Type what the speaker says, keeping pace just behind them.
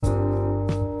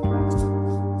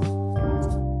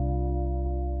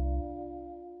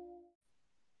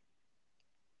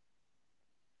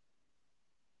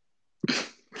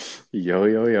Yo,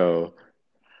 yo, yo.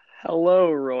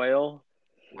 Hello, Royal.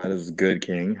 That is good,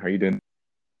 King. How you doing?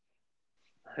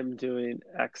 I'm doing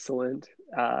excellent.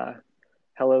 Uh,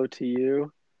 Hello to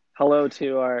you. Hello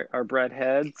to our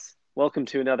breadheads. Welcome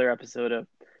to another episode of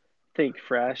Think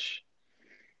Fresh,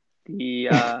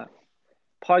 the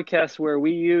podcast where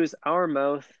we use our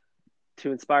mouth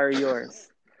to inspire yours.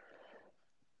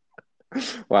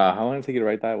 Wow, how long did it take you to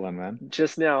write that one, man?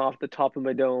 Just now, off the top of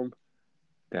my dome.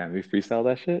 Damn, we freestyle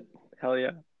that shit? Hell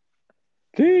yeah.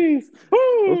 Jeez. Woo!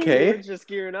 We're Okay. just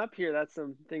gearing up here. That's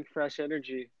some Think Fresh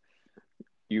energy.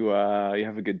 You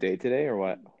have a good day today or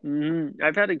what?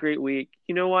 I've had a great week.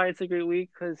 You know why it's a great week?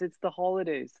 Because it's the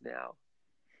holidays now.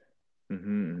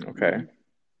 Okay.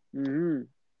 hmm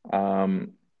hmm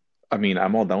Um, I mean,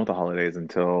 I'm all done with the holidays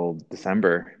until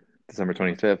December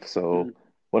 25th. So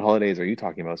what holidays are you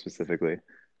talking about specifically?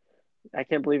 I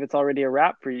can't believe it's already a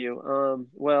wrap for you.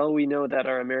 Well, we know that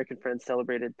our American friends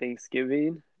celebrated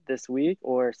Thanksgiving this week,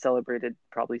 or celebrated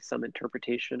probably some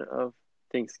interpretation of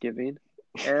Thanksgiving.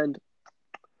 And,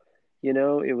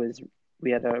 it was, we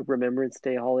had a Remembrance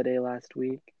Day holiday last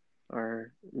week.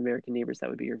 Our American neighbors, that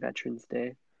would be your Veterans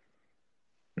Day.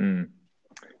 Hmm.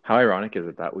 How ironic is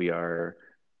it that we are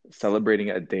celebrating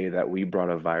a day that we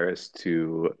brought a virus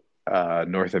to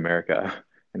North America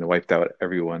and wiped out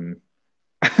everyone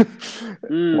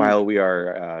Mm, while we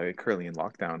are currently in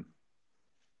lockdown.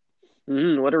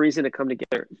 what a reason to come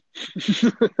together.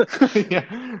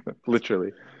 Yeah,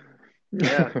 literally.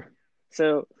 Yeah.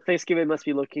 So Thanksgiving must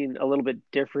be looking a little bit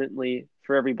differently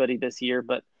for everybody this year,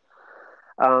 but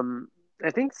Um, I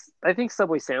think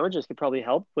Subway sandwiches could probably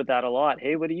help with that a lot.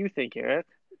 Hey, what do you think, Eric?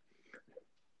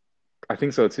 I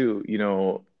think so too.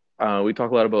 We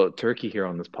talk a lot about turkey here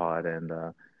on this pod, and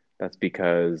that's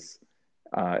because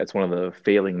it's one of the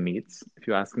failing meats, if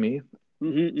you ask me.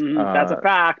 That's a Uh,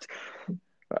 fact.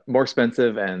 More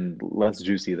expensive and less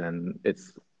juicy than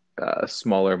its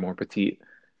smaller, more petite,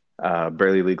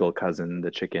 barely legal cousin,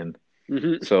 the chicken.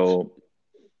 hmm So,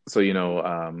 so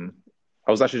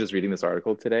I was actually just reading this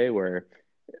article today where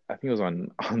I think it was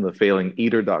on the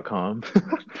failingeater.com.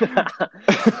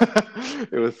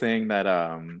 It was saying that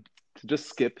to just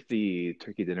skip the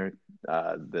turkey dinner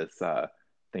this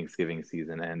Thanksgiving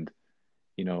season, and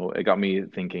it got me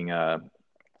thinking.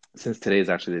 Since today is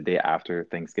actually the day after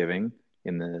Thanksgiving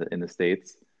in the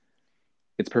States,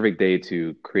 it's perfect day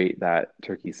to create that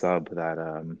turkey sub that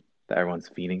everyone's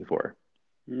fiending for.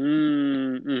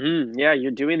 Yeah,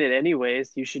 you're doing it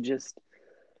anyways. You should just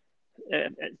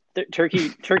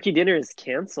turkey dinner is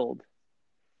canceled.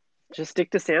 Just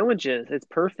stick to sandwiches. It's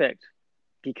perfect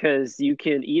because you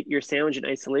can eat your sandwich in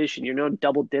isolation. You're not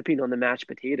double dipping on the mashed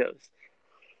potatoes.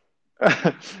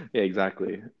 Yeah,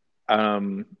 exactly.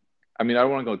 Um, I mean, I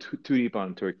don't want to go too deep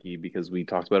on turkey because we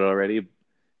talked about it already.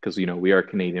 Because we are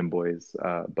Canadian boys.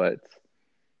 But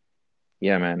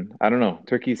yeah, man, I don't know.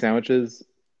 Turkey sandwiches,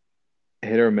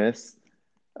 hit or miss.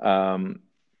 Um,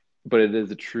 but it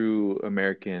is a true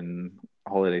American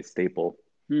holiday staple.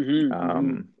 hmm hmm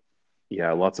Um,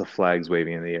 yeah, lots of flags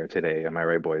waving in the air today. Am I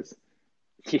right, boys?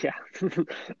 Yeah,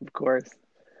 of course.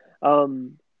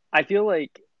 Um, I feel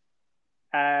like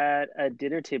at a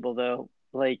dinner table though,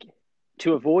 like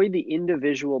to avoid the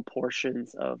individual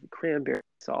portions of cranberry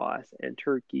sauce and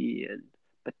turkey and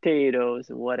potatoes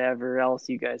and whatever else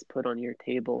you guys put on your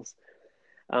tables.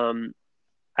 Um,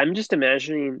 I'm just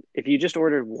imagining if you just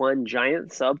ordered one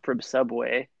giant sub from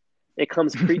Subway, it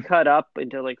comes pre-cut up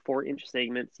into like 4-inch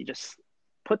segments. You just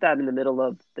put that in the middle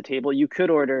of the table. You could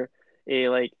order a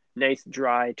like nice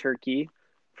dry turkey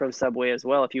from Subway as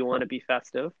well if you want to be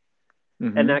festive,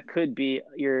 and Hmm. that could be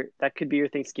your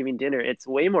Thanksgiving dinner. It's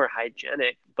way more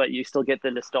hygienic, but you still get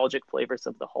the nostalgic flavors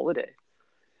of the holiday.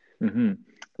 Hmm.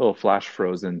 A little flash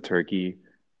frozen turkey,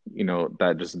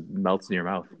 that just melts in your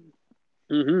mouth.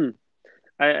 hmm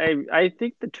I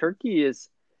think the turkey is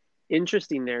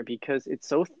interesting there because it's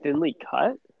so thinly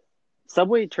cut.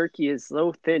 Subway turkey is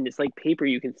so thin; it's like paper.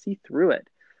 You can see through it.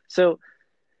 So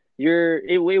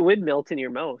it would melt in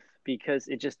your mouth because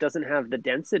it just doesn't have the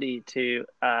density to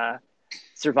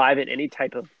survive in any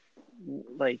type of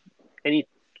like any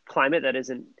climate that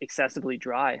isn't excessively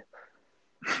dry.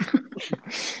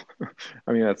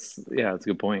 I mean, that's a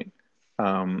good point.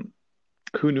 Um,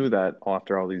 who knew that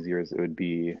after all these years, it would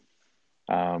be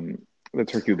um, the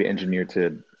turkey would be engineered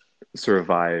to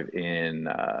survive in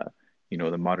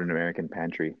the modern American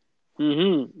pantry.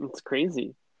 It's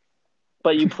crazy.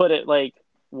 But you put it like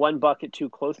one bucket too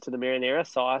close to the marinara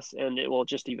sauce and it will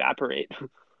just evaporate.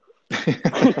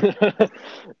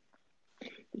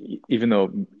 Even though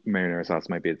marinara sauce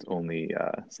might be its only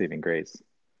saving grace.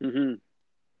 hmm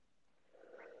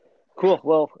Cool.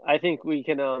 Well, I think we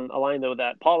can align though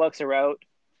that potlucks are out.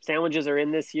 Sandwiches are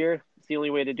in this year. It's the only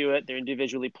way to do it. They're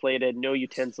individually plated, no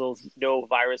utensils, no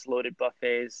virus loaded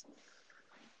buffets.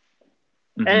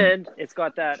 Hmm. And it's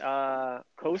got that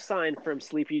cosign from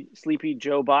Sleepy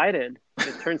Joe Biden.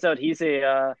 It turns out he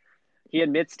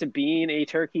admits to being a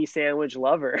turkey sandwich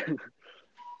lover.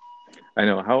 I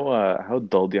know how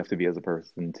dull do you have to be as a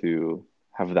person to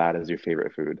have that as your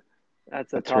favorite food?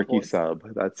 That's a A tough turkey one. sub.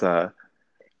 That's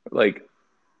like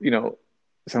you know,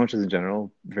 sandwiches in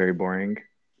general, very boring.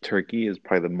 Turkey is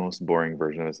probably the most boring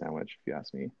version of a sandwich, if you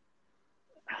ask me.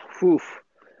 Oof.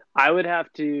 I would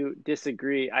have to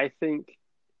disagree. I think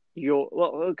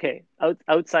okay.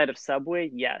 Outside of Subway,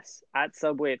 yes. At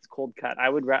Subway, it's cold cut.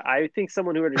 I think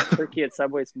someone who orders turkey at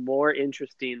Subway is more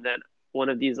interesting than one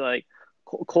of these like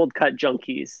cold cut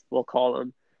junkies. We'll call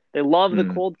them. They love the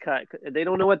Mm. cold cut. They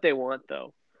don't know what they want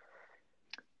though.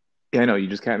 Yeah, I know. You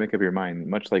just can't make up your mind,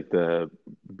 much like the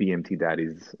BMT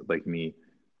daddies like me.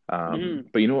 Mm,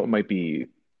 But you know what might be,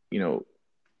 you know,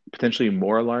 potentially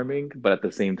more alarming, but at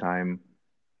the same time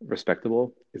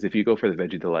respectable, is if you go for the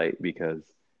veggie delight because,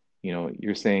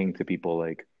 you're saying to people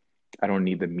like, I don't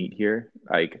need the meat here.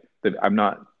 Like, I'm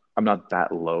not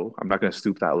that low. I'm not gonna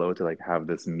stoop that low to like have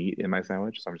this meat in my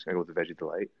sandwich. So I'm just gonna go with the veggie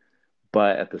delight.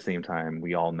 But at the same time,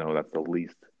 we all know that's the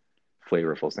least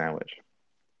flavorful sandwich.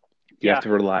 You have yeah. to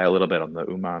rely a little bit on the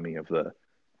umami of the,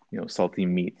 salty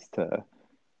meats to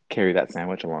carry that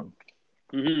sandwich along.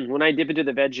 When I dip into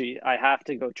the veggie, I have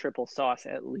to go triple sauce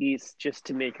at least just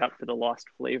to make up for the lost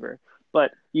flavor.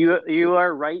 But you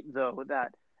are right though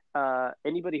that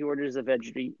anybody who orders a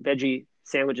veggie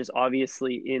sandwich is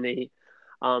obviously in a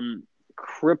um,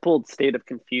 crippled state of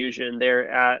confusion. They're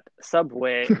at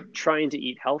Subway trying to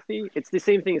eat healthy. It's the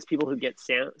same thing as people who get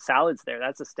salads there.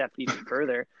 That's a step even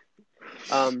further.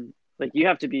 Like you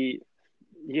have to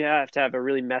have a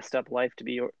really messed up life to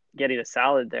be getting a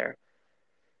salad there.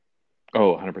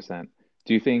 Oh, 100%.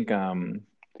 Do you think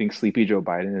Sleepy Joe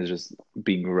Biden is just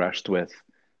being rushed with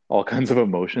all kinds of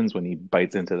emotions when he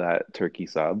bites into that turkey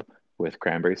sub with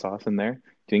cranberry sauce in there? Do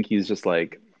you think he's just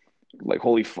like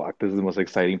holy fuck, this is the most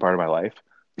exciting part of my life?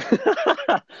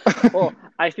 Well,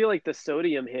 I feel like the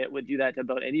sodium hit would do that to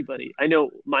about anybody. I know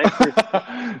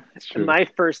It's true. my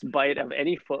first bite of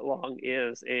any footlong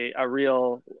is a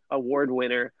real award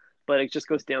winner, but it just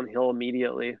goes downhill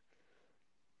immediately.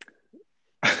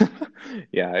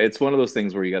 Yeah, it's one of those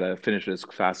things where you gotta finish it as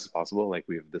fast as possible, like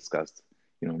we've discussed,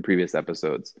 in previous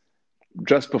episodes.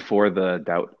 Just before the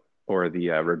doubt or the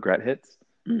regret hits,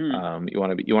 Hmm you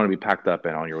want to be packed up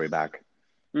and on your way back.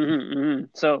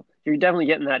 So you're definitely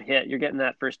getting that hit. You're getting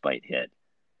that first bite hit.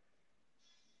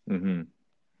 Hmm.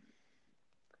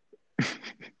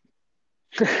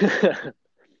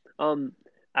 um,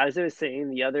 as I was saying,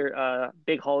 the other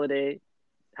big holiday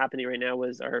happening right now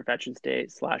was our Veterans Day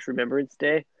 / Remembrance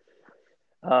Day.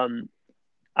 Um,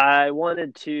 I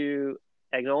wanted to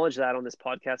acknowledge that on this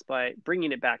podcast by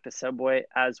bringing it back to Subway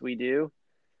as we do.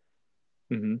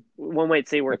 Hmm. One might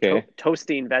say we're Okay.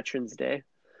 toasting Veterans Day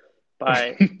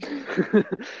by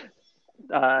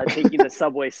taking the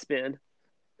Subway spin.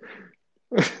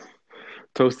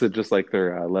 Toasted just like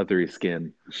their leathery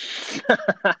skin.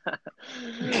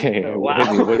 Okay, hit me.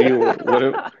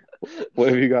 Wow. What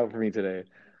have you got for me today?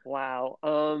 Wow.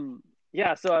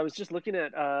 Yeah, so I was just looking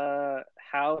at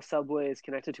how Subway is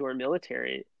connected to our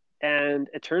military, and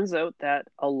it turns out that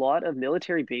a lot of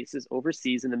military bases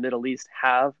overseas in the Middle East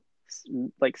have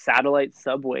like satellite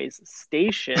subways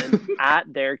stationed at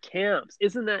their camps.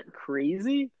 Isn't that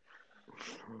crazy?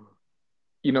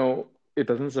 It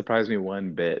doesn't surprise me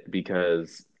one bit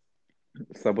because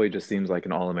Subway just seems like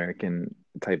an all-American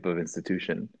type of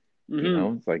institution.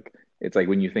 Hmm It's like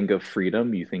when you think of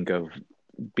freedom, you think of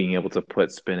being able to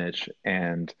put spinach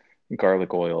and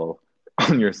garlic oil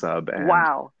on your sub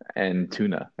Wow. and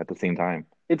tuna at the same time.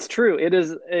 It's true. It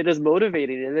is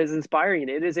motivating. It is inspiring.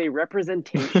 It is a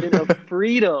representation of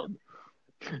freedom.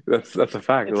 That's a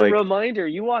fact. It's a Like, reminder.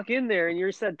 You walk in there and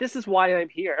you're said, "This is why I'm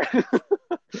here."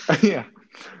 yeah,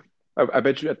 I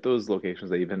bet you at those locations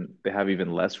they have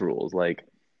even less rules. Like,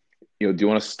 do you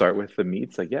want to start with the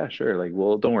meats? Like, yeah, sure. Like,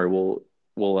 well, don't worry,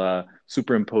 we'll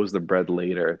superimpose the bread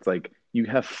later. It's like you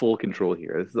have full control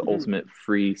here. This is the Mhm. ultimate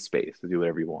free space to do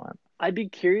whatever you want. I'd be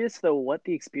curious though what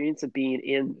the experience of being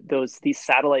in these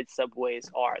satellite subways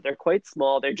are. They're quite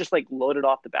small. They're just like loaded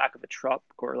off the back of a truck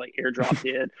or like airdropped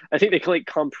in. I think they can like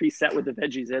come preset with the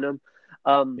veggies in them.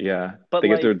 Um, Yeah, but they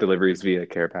get like their deliveries via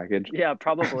care package. yeah,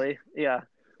 probably yeah,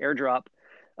 airdrop.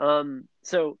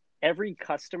 So every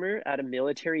customer at a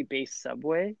military based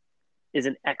subway is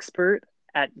an expert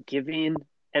at giving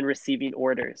and receiving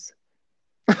orders.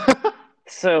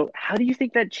 So, how do you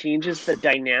think that changes the Yes,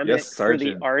 dynamic for the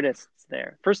Sergeant. artists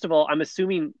there? First of all, I'm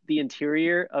assuming the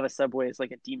interior of a subway is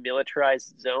like a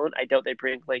demilitarized zone. I doubt they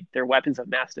bring like their weapons of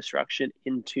mass destruction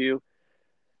into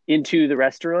the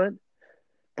restaurant,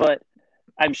 but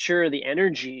I'm sure the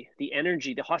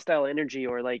hostile energy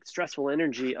or like stressful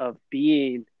energy of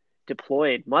being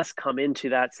deployed must come into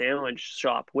that sandwich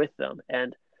shop with them.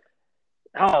 And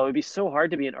oh, it would be so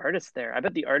hard to be an artist there. I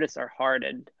bet the artists are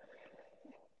hardened.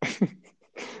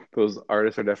 Those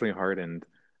artists are definitely hardened.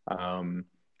 And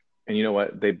you know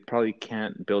what? They probably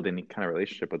can't build any kind of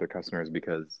relationship with their customers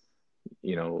because,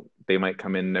 they might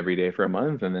come in every day for a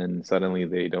month and then suddenly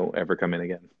they don't ever come in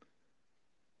again.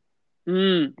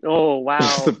 Oh,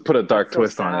 Just to wow. put a dark That's so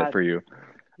twist on it sad. for you.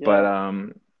 But Yeah.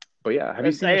 um, but yeah, have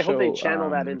you seen the I hope they show? channel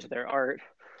that into their art.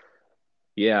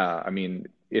 Yeah, I mean,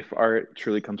 if art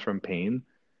truly comes from pain,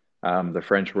 the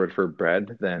French word for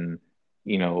bread, then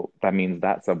that means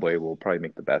that Subway will probably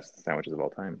make the best sandwiches of all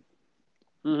time.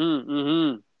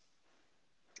 Mm-hmm.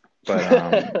 But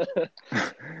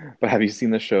Mm-hmm. but have you seen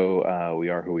the show We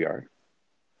Are Who We Are?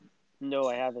 No,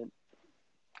 I haven't.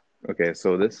 Okay,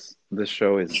 so this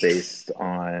show is based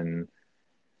on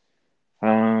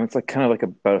it's like kind of like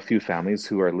about a few families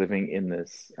who are living in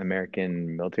this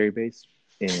American military base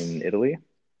in Italy.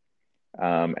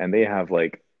 And they have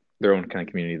like their own kind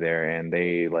of community there, and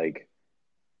they like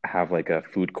have like a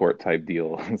food court type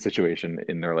deal situation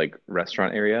in their like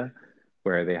restaurant area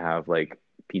where they have like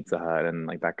Pizza Hut and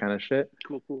like that kind of shit.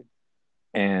 Cool, cool.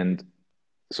 And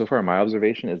so far, my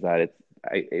observation is that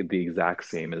it's the exact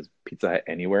same as Pizza Hut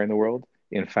anywhere in the world.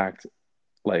 In fact,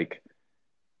 like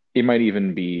it might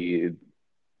even be,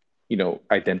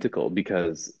 identical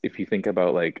because if you think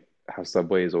about like how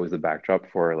Subway is always the backdrop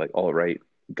for like all right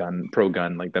pro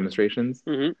gun like demonstrations,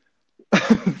 Mm-hmm.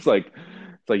 it's like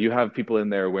you have people in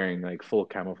there wearing like full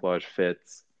camouflage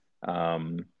fits,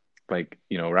 um, like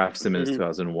Raf Simons Mm-hmm.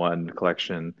 2001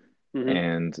 collection, Mm-hmm.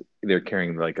 and they're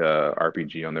carrying like a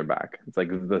RPG on their back. It's like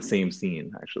the same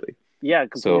scene actually. Yeah,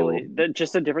 So completely.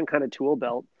 Just a different kind of tool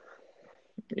belt.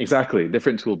 exactly,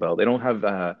 different tool belt. They don't have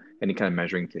any kind of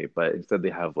measuring tape, but instead they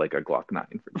have like a Glock 9,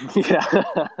 for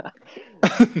Yeah.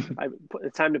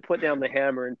 It's time to put down the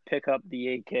hammer and pick up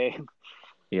the AK.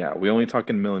 Yeah, we only talk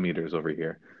in millimeters over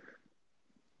here.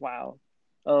 Wow.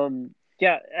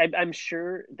 Yeah, I'm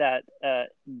sure that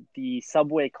the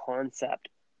subway concept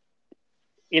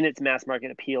in its mass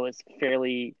market appeal is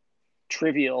fairly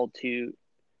trivial to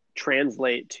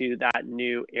translate to that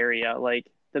new area. Like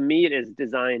the meat is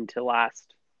designed to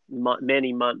last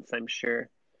many months, I'm sure.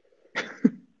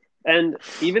 And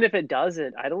even if it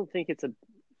doesn't, I don't think it's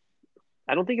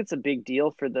a big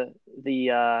deal for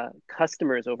the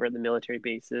customers over at the military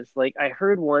bases. Like I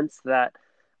heard once that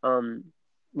um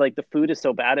like the food is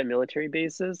so bad at military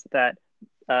bases that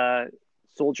uh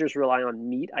soldiers rely on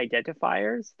meat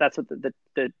identifiers. That's what the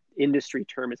industry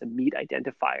term is, a meat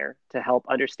identifier, to help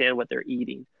understand what they're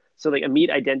eating. So like a meat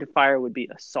identifier would be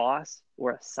a sauce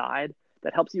or a side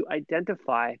that helps you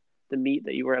identify the meat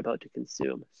that you are about to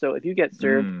consume. So if you get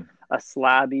served Mm. a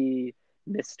slabby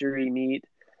mystery meat,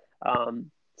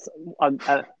 um,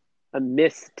 a, a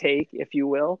mistake, if you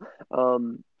will,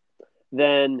 um,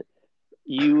 then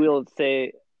you will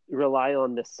say rely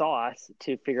on the sauce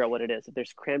to figure out what it is. If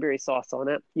there's cranberry sauce on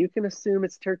it, you can assume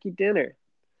it's turkey dinner.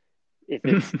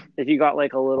 If you got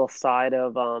like a little side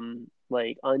of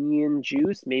like onion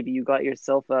juice, maybe you got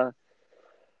yourself a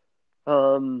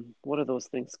what are those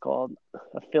things called? A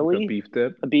Like a Philly, beef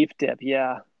dip. a beef dip,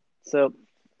 yeah. So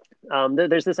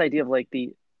there's this idea of like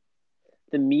the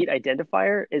meat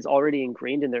identifier is already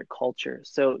ingrained in their culture.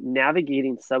 So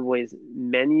navigating Subway's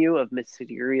menu of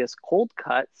mysterious cold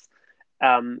cuts,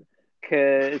 um,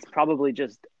 it's probably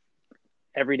just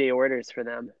everyday orders for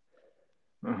them.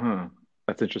 Uh-huh.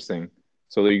 That's interesting.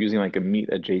 So they're using like a meat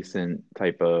adjacent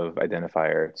type of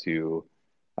identifier to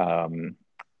um,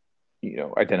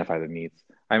 identify the meats.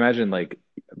 I imagine like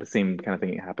the same kind of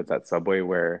thing happens at Subway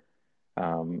where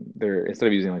they're instead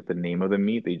of using like the name of the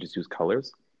meat, they just use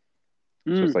colors.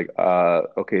 So it's Mm, like,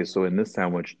 okay, so in this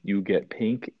sandwich you get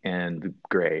pink and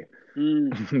gray. yeah,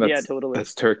 That's totally.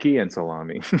 that's turkey and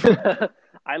salami.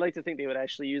 I like to think they would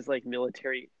actually use like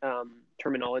military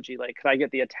terminology, like could I get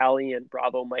the Italian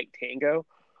Bravo Mike Tango?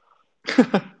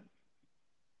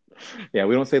 Yeah,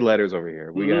 we don't say letters over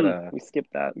here. We gotta We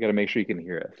skipped that. we gotta make sure you can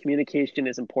hear us. Communication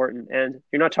is important, and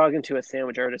you're not talking to a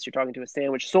sandwich artist; you're talking to a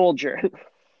sandwich soldier.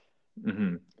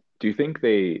 Hmm. Do you think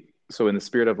so in the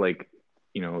spirit of like,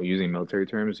 using military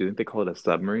terms, do you think they call it a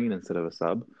submarine instead of a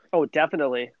sub? Oh,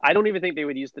 definitely. I don't even think they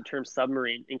would use the term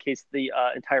submarine in case the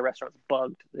entire restaurant's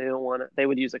bugged. They don't want to. They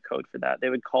would use a code for that. They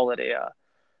would call it a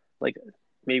like.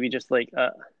 maybe just like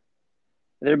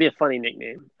there'd be a funny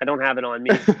nickname. I don't have it on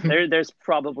me. There's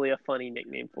probably a funny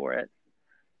nickname for it.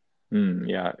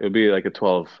 Yeah, it would be like a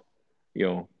 12,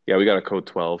 yeah, we got a code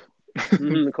 12.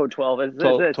 The code 12. It's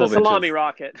a 12 salami inches.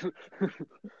 rocket.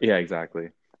 Yeah, exactly.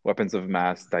 Weapons of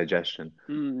mass digestion.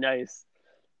 Nice.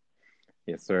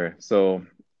 Yes, sir. So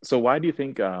why do you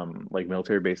think like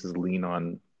military bases lean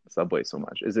on subway so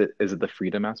much? Is it the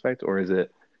freedom aspect, or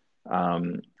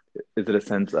um is it a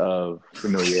sense of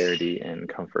familiarity and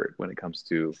comfort when it comes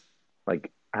to like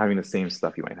having the same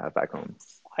stuff you might have back home?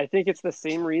 I think it's the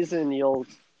same reason you'll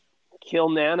kill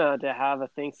Nana to have a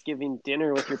Thanksgiving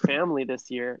dinner with your family this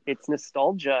year. It's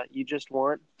nostalgia. You just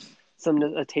want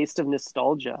a taste of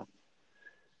nostalgia.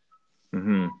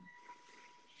 Hmm.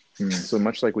 So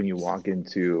much like when you walk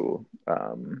into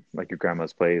like your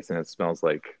grandma's place and it smells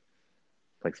like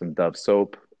some Dove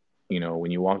soap,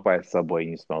 when you walk by a Subway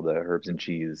and you smell the herbs and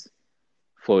cheese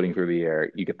floating through the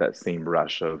air, you get that same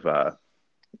rush of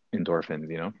endorphins.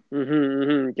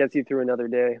 Gets you through another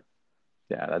day.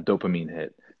 Yeah, that dopamine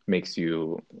hit makes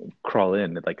you crawl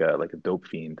in like a dope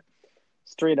fiend.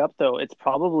 Straight up though, it's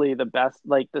probably the best.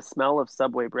 Like the smell of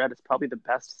Subway bread is probably the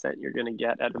best scent you're gonna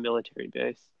get at a military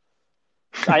base.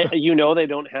 They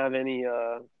don't have any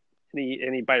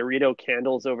burrito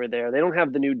candles over there. They don't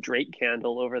have the new Drake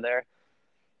candle over there.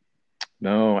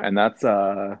 No, and that's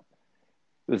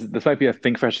this might be a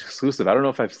Think Fresh exclusive. I don't know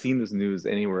if I've seen this news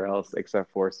anywhere else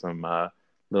except for some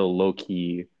little low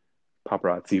key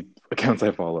paparazzi accounts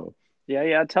I follow. Yeah,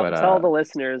 yeah. Tell But tell the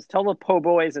listeners, tell the po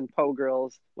boys and po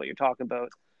girls what you're talking about.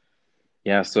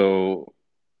 yeah, so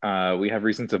we have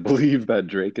reason to believe that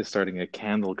Drake is starting a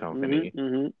candle company.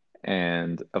 Mm-hmm.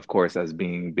 And of course, as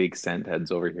being big scent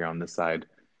heads over here on this side,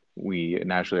 we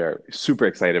naturally are super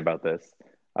excited about this.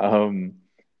 Um,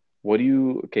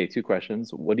 okay, two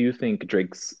questions. What do you think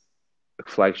Drake's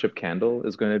flagship candle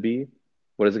is going to be?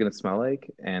 What is it going to smell like?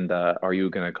 And are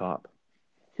you going to cop?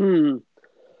 Hmm.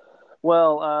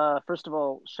 Well, first of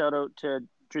all, shout out to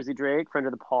Drizzy Drake, friend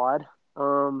of the pod.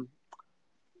 Um,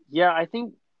 yeah, I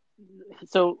think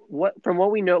so. From what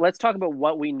we know, let's talk about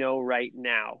what we know right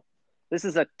now. This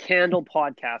is a candle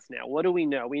podcast now. What do we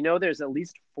know? We know there's at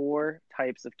least four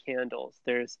types of candles.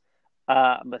 There's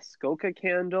Muskoka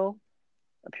candle.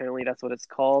 Apparently, that's what it's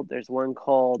called. There's one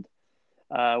called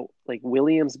like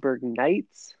Williamsburg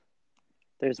Nights.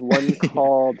 There's one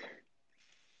called.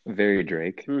 Very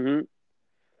Drake. Mhm.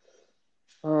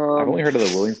 I've only heard of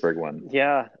the Williamsburg one.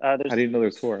 Yeah. How There's. do you know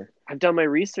there's four? I've done my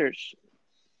research.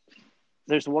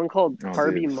 There's one called Oh,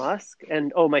 Harvey dude. Musk,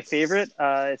 and oh, my favorite,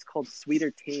 it's called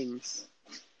Sweeter Tings.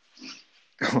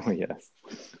 Oh, yes.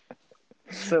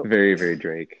 So, Very, very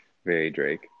Drake. Very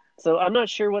Drake. so I'm not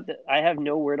sure I have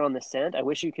no word on the scent. I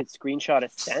wish you could screenshot a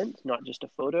scent, not just a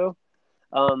photo.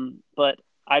 But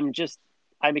I'm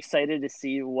excited to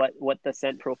see what the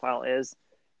scent profile is.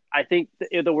 I think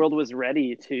the world was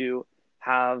ready to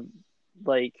have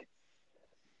like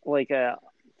like a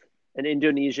an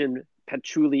Indonesian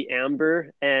patchouli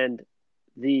amber and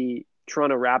the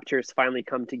Toronto Raptors finally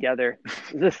come together.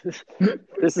 This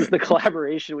is the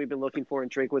collaboration we've been looking for,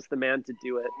 and Drake was the man to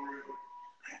do it.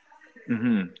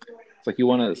 Hmm. It's like you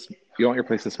want your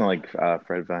place to smell like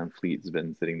Fred Van Fleet's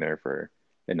been sitting there for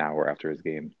an hour after his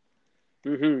game.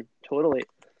 Totally.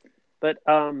 But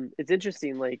it's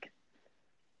interesting. Like,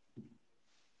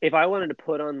 if I wanted to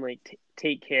put on like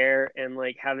take care and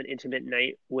like have an intimate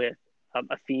night with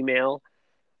a female,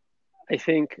 I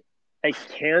think a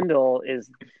candle is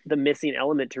the missing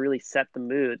element to really set the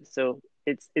mood. So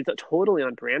it's a totally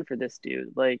on brand for this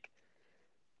dude. Like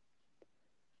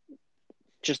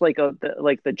just like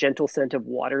the gentle scent of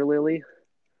water lily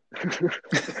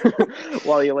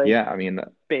while you like Yeah, I mean,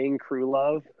 bang crew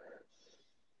love.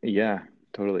 yeah,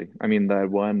 totally. I mean, that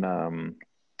one, I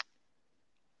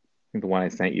think the one I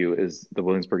sent you is the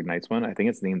Williamsburg Nights one. I think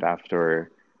it's named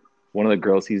after one of the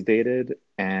girls he's dated,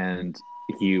 and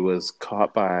he was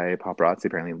caught by paparazzi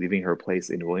apparently leaving her place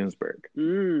in Williamsburg.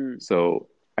 Mm. So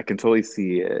I can totally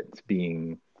see it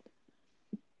being,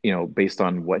 based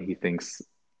on what he thinks.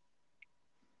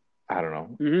 I don't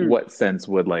know Mm-hmm. what sense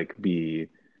would like be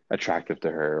attractive to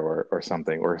her or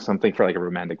something for like a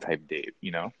romantic type date.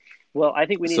 Well, I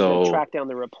think we need to So track down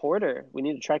the reporter. We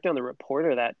need to track down the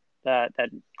reporter that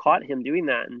caught him doing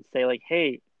that and say like,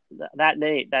 hey, that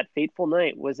night, that fateful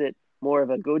night, was it more of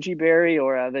a goji berry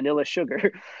or a vanilla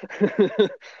sugar?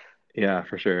 yeah,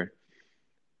 for sure.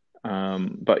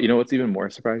 But you know what's even more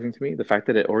surprising to me? The fact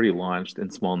that it already launched in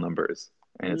small numbers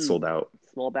and it's Mm, sold out.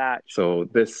 small batch. So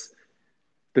this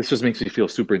just makes me feel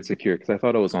super insecure because I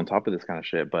thought I was on top of this kind of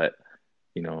shit, but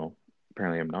you know,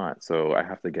 apparently I'm not. So I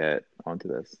have to get onto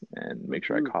this and make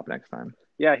sure I Mhm. cop next time.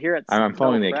 Yeah, here at I'm Smell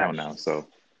following the account Fresh. now, so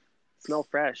Smell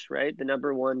Fresh, right? The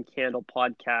number one candle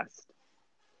podcast.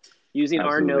 Using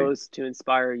our absolutely, nose to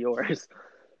inspire yours.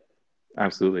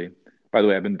 absolutely. By the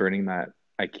way, I've been burning that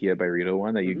IKEA burrito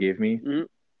one that you hmm gave me, hmm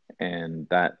and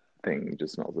that thing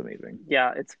just smells amazing.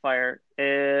 Yeah, it's fire.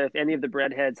 If any of the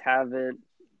breadheads haven't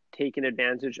taken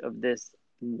advantage of this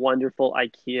wonderful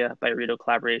IKEA by Rito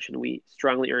collaboration, we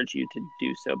strongly urge you to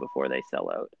do so before they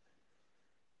sell out.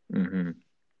 Hmm.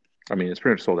 I mean, it's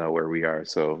pretty much sold out where we are,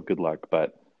 so good luck.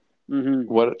 But Sure.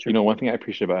 one thing I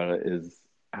appreciate about it is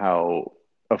how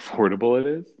affordable it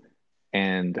is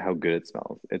and how good it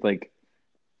smells. It's like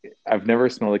I've never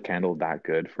smelled a candle that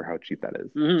good for how cheap that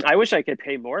is. I wish I could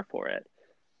pay more for it.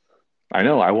 I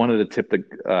know. I wanted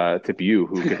to tip you,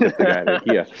 who could tip the guy at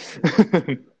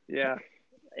IKEA. Yeah.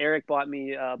 Eric bought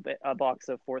me a box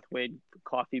of fourth wave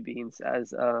coffee beans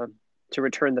as to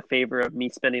return the favor of me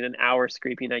spending an hour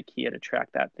scraping IKEA to track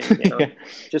that thing down, Yeah.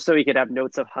 just so he could have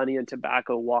notes of honey and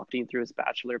tobacco wafting through his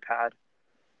bachelor pad.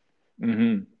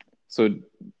 Hmm. So,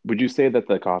 would you say that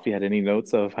the coffee had any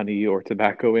notes of honey or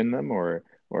tobacco in them, or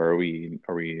are we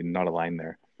not aligned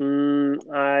there?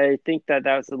 I think that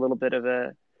was a little bit of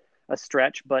a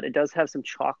stretch, but it does have some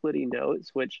chocolatey notes,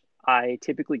 which I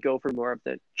typically go for more of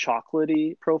the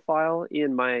chocolatey profile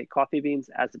in my coffee beans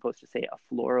as opposed to, say, a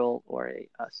floral or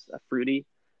a fruity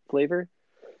flavor.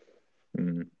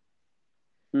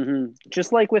 Mm.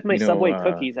 Just like with my You know, Subway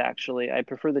cookies, actually, I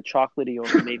prefer the chocolatey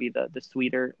over maybe the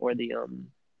sweeter or the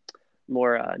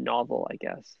more novel, I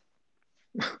guess.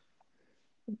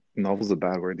 novel's a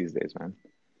bad word these days, man.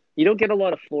 You don't get a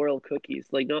lot of floral cookies,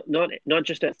 like not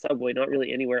just at Subway, not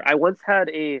really anywhere. I once had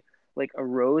a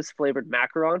rose flavored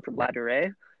macaron from La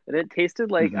Durée, and it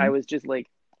tasted like I Hmm. was just like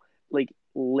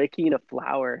licking a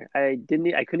flower. I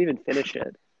couldn't even finish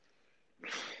it.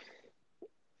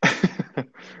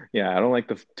 Yeah, I don't like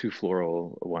the too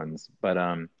floral ones, but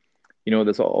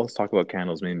this all this talk about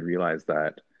candles made me realize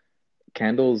that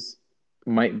candles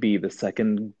might be the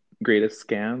second greatest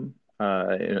scam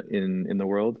in the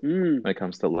world Mm, when it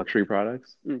comes to luxury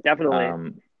products. definitely.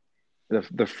 Um,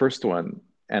 the first one,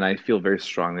 and I feel very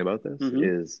strongly about this, hmm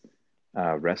is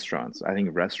restaurants. I think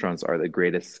restaurants are the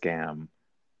greatest scam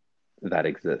that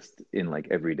exists in like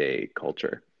everyday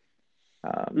culture.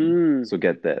 Mm, So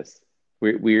get this,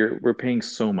 we're paying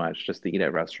so much just to eat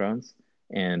at restaurants,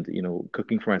 and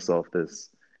cooking for myself this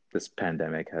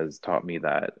pandemic has taught me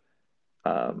that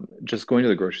just going to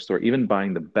the grocery store, even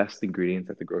buying the best ingredients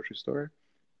at the grocery store,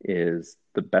 is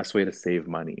the best way to save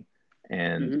money.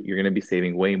 And hmm you're going to be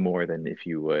saving way more than if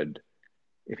you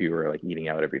were like eating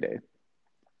out every day.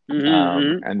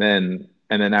 hmm And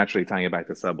then actually tying it back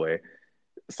to Subway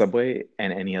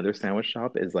and any other sandwich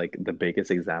shop is like the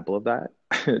biggest example of that.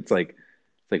 It's like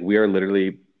we are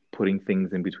literally putting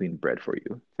things in between bread for you.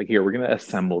 It's like, here, we're gonna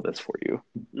assemble this for you.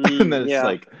 And then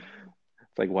Yeah.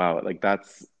 it's like wow, like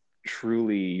that's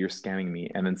truly, you're scamming me.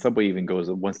 And then Subway even goes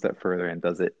one step further and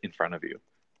does it in front of you.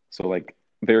 So like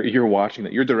you're watching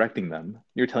that, you're directing them,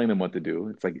 you're telling them what to do.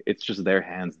 It's like it's just their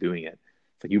hands doing it.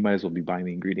 It's like you might as well be buying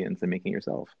the ingredients and making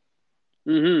yourself.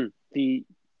 The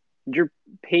You're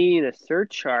paying a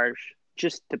surcharge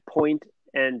just to point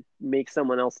and make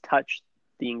someone else touch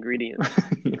the ingredients.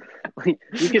 Like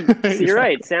you could see, you're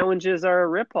right. Exactly. Sandwiches are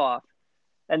a ripoff,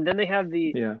 and then they have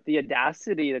Yeah. the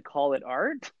audacity to call it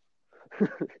art.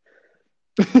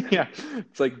 Yeah.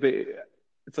 It's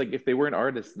like if they weren't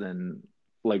artists, then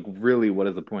like really what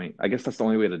is the point? I guess that's the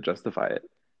only way to justify it.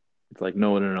 It's like,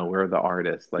 no, no, no, we're the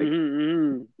artists. Like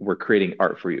Mm-hmm. we're creating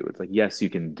art for you. It's like, yes, you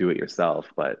can do it yourself,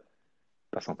 but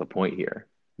that's not the point here.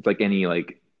 It's like any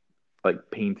like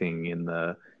painting in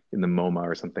the MoMA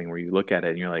or something where you look at it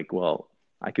and you're like, well,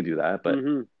 I could do that, but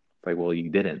Mm-hmm. it's like, well, you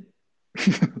didn't.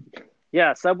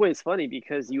 Yeah, Subway's funny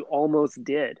because you almost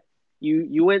did.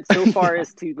 You went so far Yeah.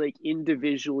 as to like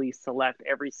individually select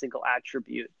every single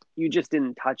attribute. You just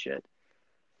didn't touch it.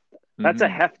 That's a Hmm.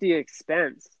 hefty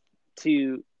expense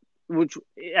to which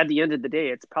at the end of the day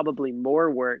it's probably more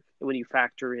work when you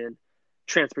factor in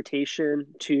transportation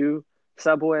to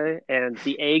Subway and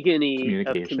the agony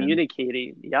of Communication.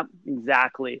 communicating. Yep,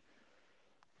 exactly.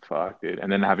 Fuck, dude.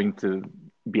 And then having to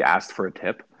be asked for a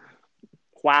tip.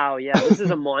 Wow, yeah, this is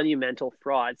a monumental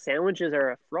fraud. Sandwiches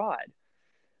are a fraud.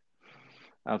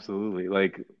 Absolutely.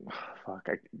 Like, fuck,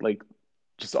 like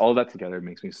just all of that together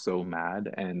makes me so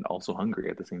mad and also hungry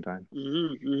at the same time.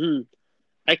 Hmm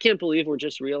I can't believe we're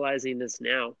just realizing this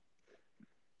now.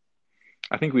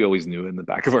 I think we always knew it in the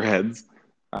back of our heads.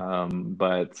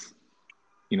 But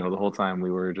the whole time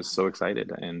we were just so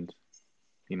excited and,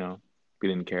 you know, we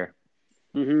didn't care.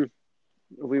 Hmm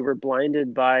We were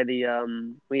blinded by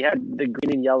we had the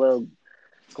green and yellow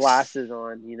glasses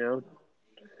on, you know.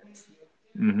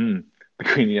 Mm-hmm. The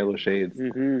green and yellow shades.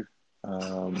 Mm-hmm.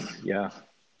 Yeah,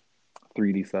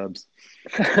 3D subs.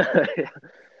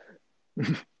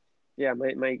 Yeah,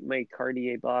 my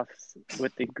Cartier buffs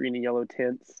with the green and yellow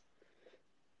tints.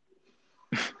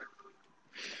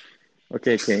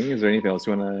 Okay, King, is there anything else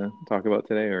you want to talk about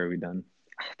today, or are we done?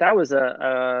 That was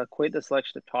a quite the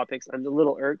selection of topics. I'm a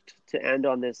little irked to end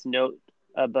on this note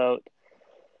about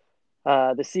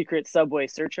the secret subway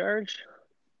surcharge,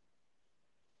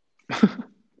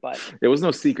 but It was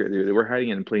no secret, dude. We're hiding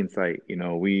it in plain sight.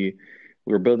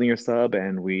 We're building your sub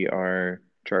and we are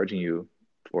charging you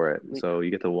for it. like, So you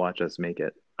get to watch us make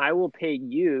it. I will pay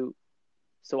you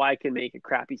so I can make a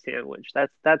crappy sandwich.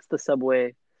 That's the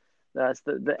subway. That's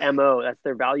the MO. That's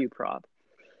their value prop.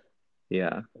 Yeah.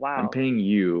 I'm Wow. paying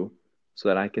you so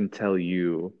that I can tell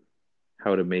you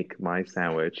how to make my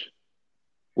sandwich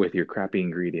with your crappy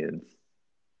ingredients.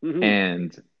 Hmm.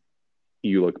 And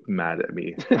you look mad at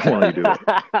me while you do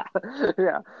it.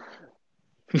 Yeah.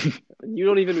 You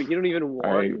don't even All want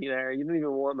right. me there. You don't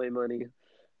even want my money.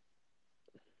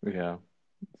 Yeah.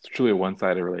 It's truly a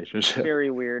one-sided relationship. Very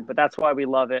weird, but that's why we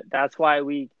love it. That's why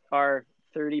we are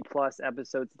 30 plus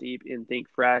episodes deep in Think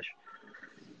Fresh.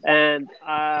 And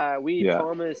we Yeah.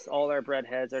 promise all our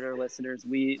breadheads and our listeners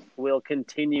we will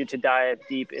continue to dive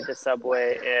deep into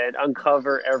Subway and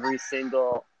uncover every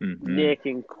single Hmm. nick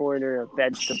and corner of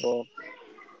vegetable.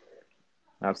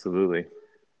 Absolutely.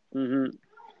 Hmm.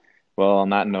 Well, on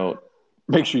that note,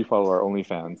 make sure you follow our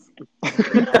OnlyFans.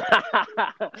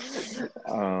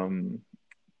 Um,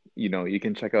 you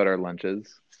can check out our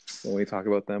lunches when we talk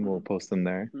about them. We'll post them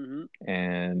there. Hmm.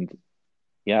 And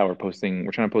yeah, we're trying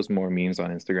to post more memes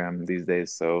on Instagram these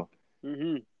days. So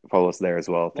Hmm. follow us there as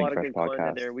well. A lot Think of Fresh good content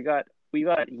Podcast. there. We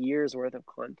got years worth of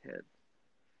content.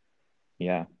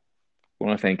 Yeah. We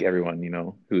want to thank everyone,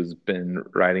 who's been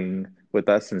riding with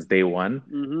us since day one,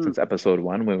 Hmm. since episode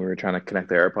one, when we were trying to connect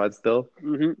the AirPods still.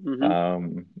 Hmm.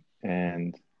 Hmm.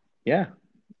 And yeah,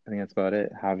 I think that's about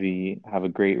it. Have a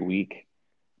great week,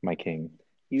 my king.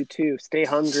 You too. Stay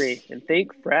hungry and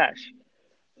think fresh.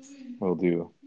 Will do.